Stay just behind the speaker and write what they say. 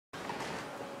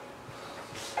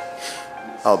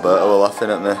Alberta were laughing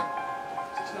at me.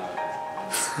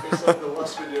 It's like the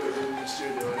last video we did in the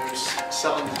studio and I was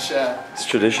sat on the chair. It's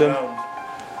tradition.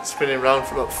 Spinning around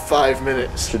for about 5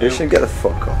 minutes. Tradition, get the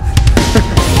fuck off.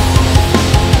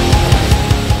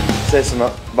 Say something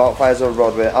about fires over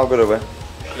Broadway. How good are we?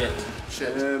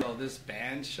 Shit. So this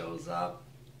band shows up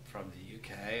from the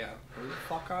UK. Who the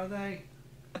fuck are they?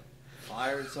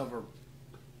 Fires over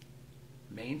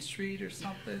Main Street or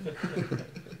something?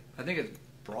 I think it's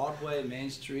Broadway, Main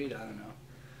Street, I don't know.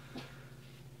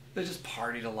 They just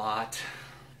partied a lot.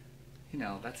 You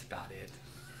know, that's about it.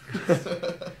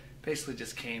 Basically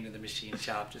just came to the machine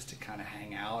shop just to kind of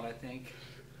hang out, I think.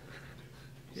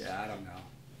 Yeah, I don't know.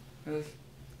 It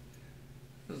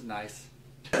was nice.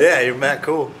 Yeah, you're mad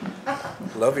cool.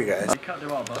 Love you guys. You can't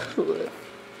do all both.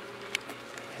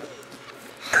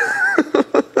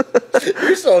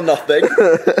 You saw nothing.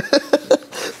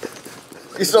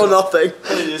 You saw nothing.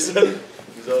 You saw nothing.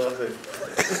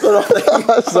 You saw nothing.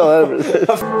 I saw everything.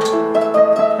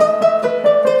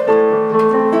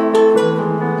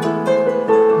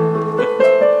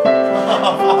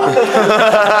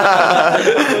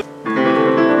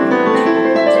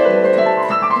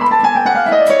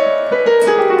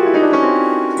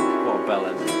 What a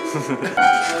bellend.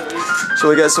 Shall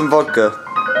we get some vodka?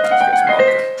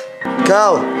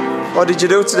 Carl, what did you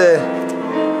do today? I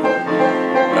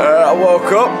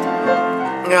woke up,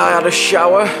 I had a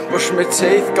shower, brushed my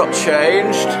teeth, got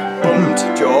changed, bummed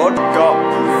George, got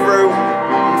fruit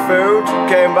and food,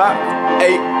 came back,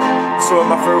 ate some of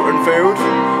my fruit and food.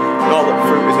 Not that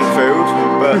fruit isn't food,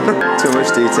 but Too much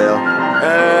detail.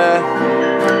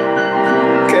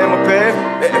 came up here,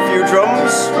 hit a few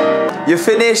drums. You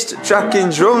finished tracking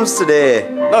drums today.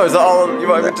 No, is that all you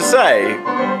wanted me to say?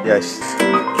 Yes.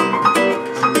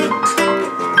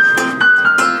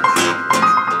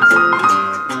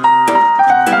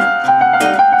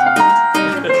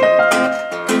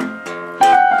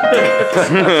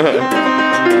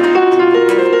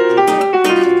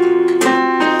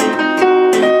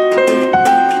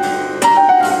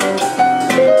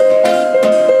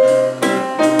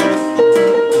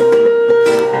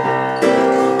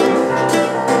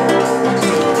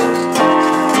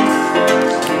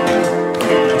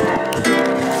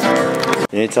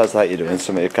 You need to act like you're doing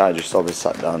something, you can't just always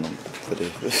sat down and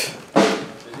bloody.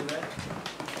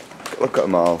 Look at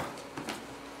them all.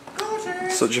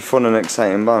 Such a fun and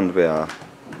exciting band we are.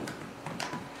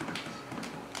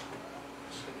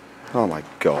 Oh my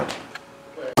god.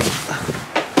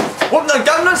 What the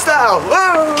Gangnam Style!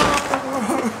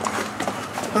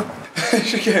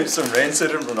 Should give him some rain so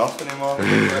he didn't run off anymore.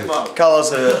 Carl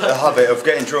has a habit of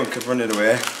getting drunk and running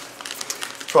away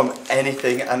from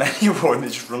anything and anyone, he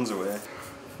just runs away.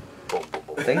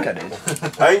 I think I did. I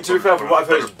think, to be fair, from what I've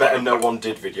heard, it's better no one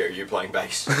did video you playing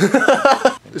bass.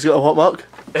 He's got a what mark?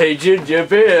 Hey Ginger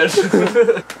Beard!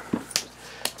 Stop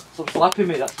slapping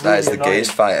me, that's That is the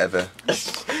gayest fight ever. I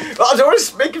don't want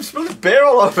to make him spill his beer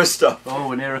all over stuff. Oh,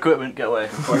 we're near equipment, get away.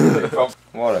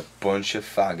 What a bunch of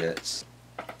faggots.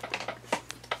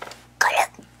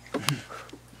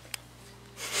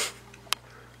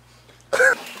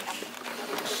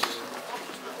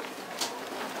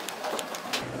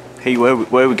 Hey, where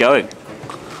are we going?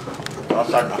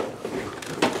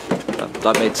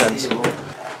 That made sense.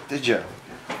 Did you?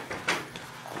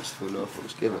 Absolute no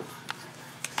fucks given.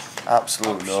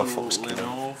 Absolute no fucks given.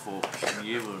 no fucks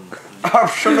given.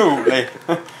 Absolutely.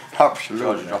 Absolutely.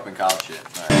 George, dropping card shit.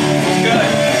 Right.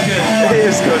 It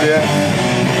is good, yeah.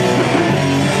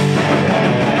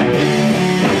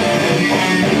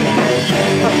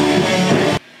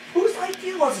 Whose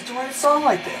idea was it to write a song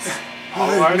like this?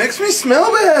 Oh, it makes me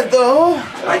smell bad though.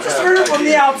 I just heard it from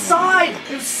the outside.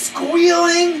 It was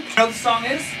squealing. You know what the song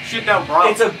is? Shit down, bro.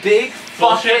 It's a big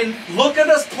fucking, look at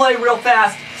us play real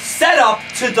fast, setup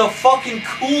to the fucking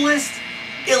coolest,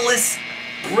 illest,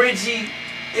 bridgy,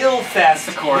 ill fest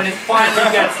when it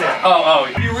finally gets there.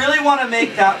 If you really want to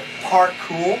make that part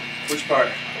cool, Which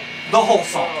part? the whole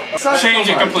song. Change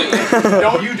it completely.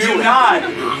 You do not,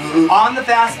 on the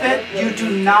fast bit, you do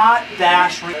not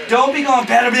dash. Don't be going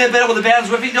better with the band's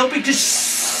riffing. Don't be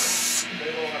just,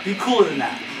 be cooler than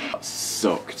that.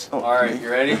 Sucked. Alright, you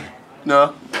ready?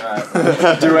 No.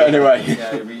 Alright. Do it anyway.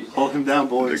 Yeah, Hold him down,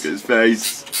 boys. Look at his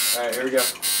face. Alright, here we go.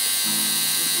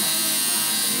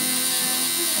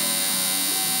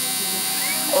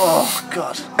 Oh,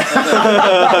 God.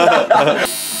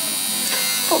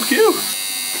 Fuck you!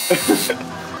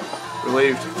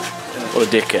 Relieved. What a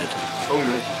dickhead.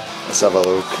 Let's have a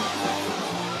look.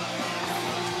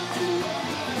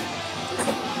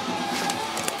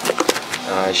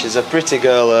 She's a pretty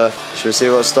girl. Shall we see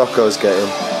what Stocko's getting?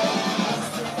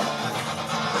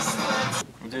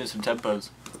 doing some tempos.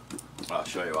 I'll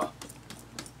show you what.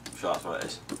 I'm sure that's what it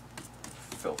is.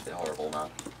 Filthy, horrible man.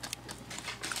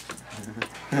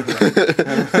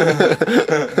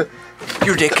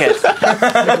 You dickhead.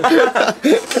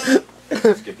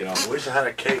 It's kicking off. Wish I had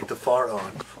a cake to fart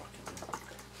on.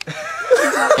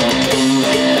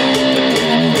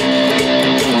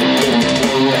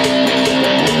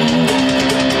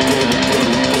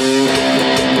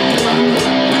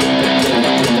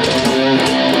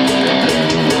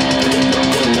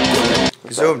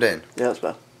 You zoomed in? Yeah, that's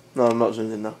better. No, I'm not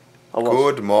zoomed in now. I was.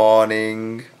 Good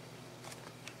morning.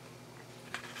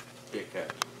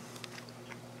 Dickhead.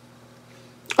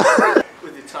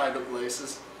 With your tied up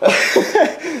laces.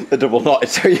 The double knotted,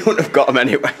 so you wouldn't have got them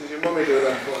anyway. Did your mummy do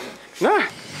that for you? No.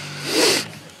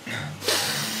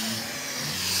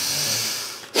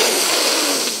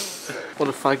 What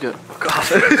a faggot.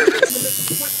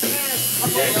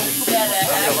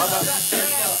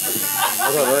 I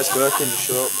don't know, it's working, just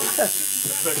shut up.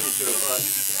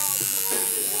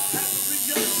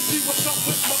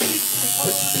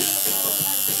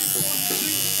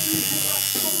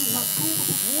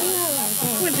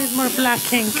 What is my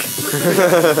black ink?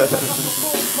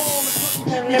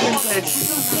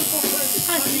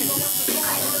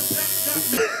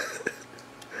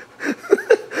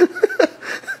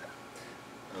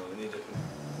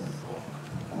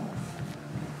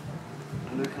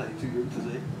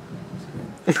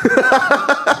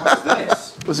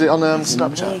 Was it on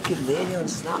Snapchat? Naked lady on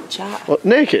Snapchat. What,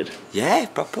 naked? Yeah,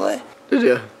 properly. Did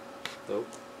you? Nope.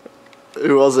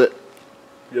 Who was it?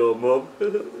 Your mum. We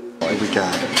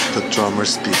got the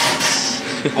drummer's speechless.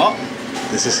 What?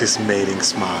 This is his mating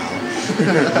smile.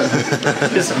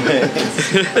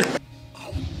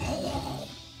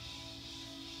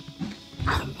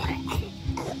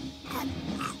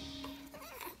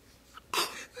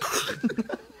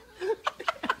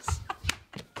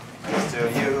 To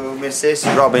you, Mrs.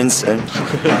 Robinson.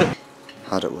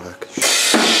 How'd it work?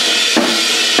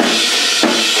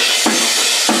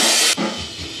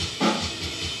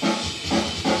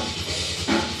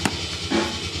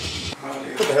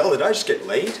 What the hell, did I just get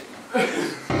laid?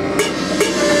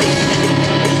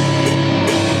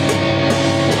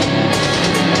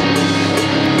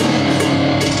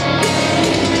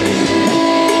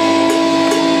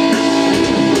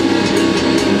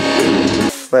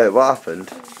 Wait, what happened?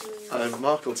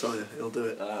 Mark will tell you. He'll do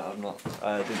it. I'm not.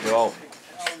 I did do all.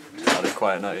 I did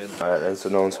quiet night. Alright then, so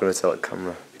no one's going to tell the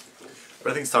camera.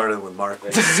 Everything started with Mark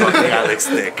sucking Alex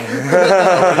dick. I really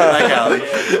like Alex.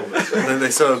 And then they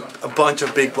saw a bunch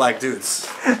of big black dudes.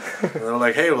 And they were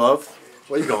like, hey love,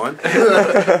 where you going?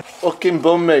 Fucking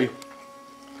bum me.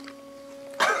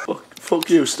 Fuck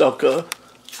you, stalker.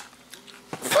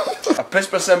 I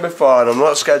pissed myself before and I'm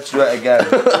not scared to do it again.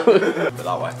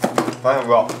 That way. Fine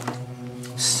rock.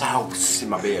 Sauce in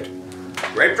my beard.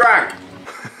 Rape drag!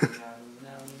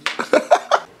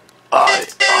 I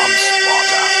am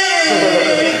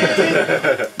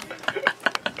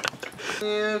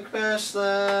New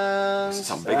Christmas.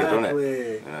 Sounds bigger, doesn't it?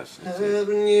 Yes.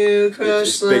 New Christmas.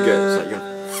 It's bigger, it's like you're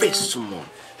gonna fist someone.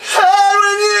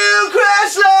 New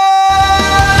Christmas.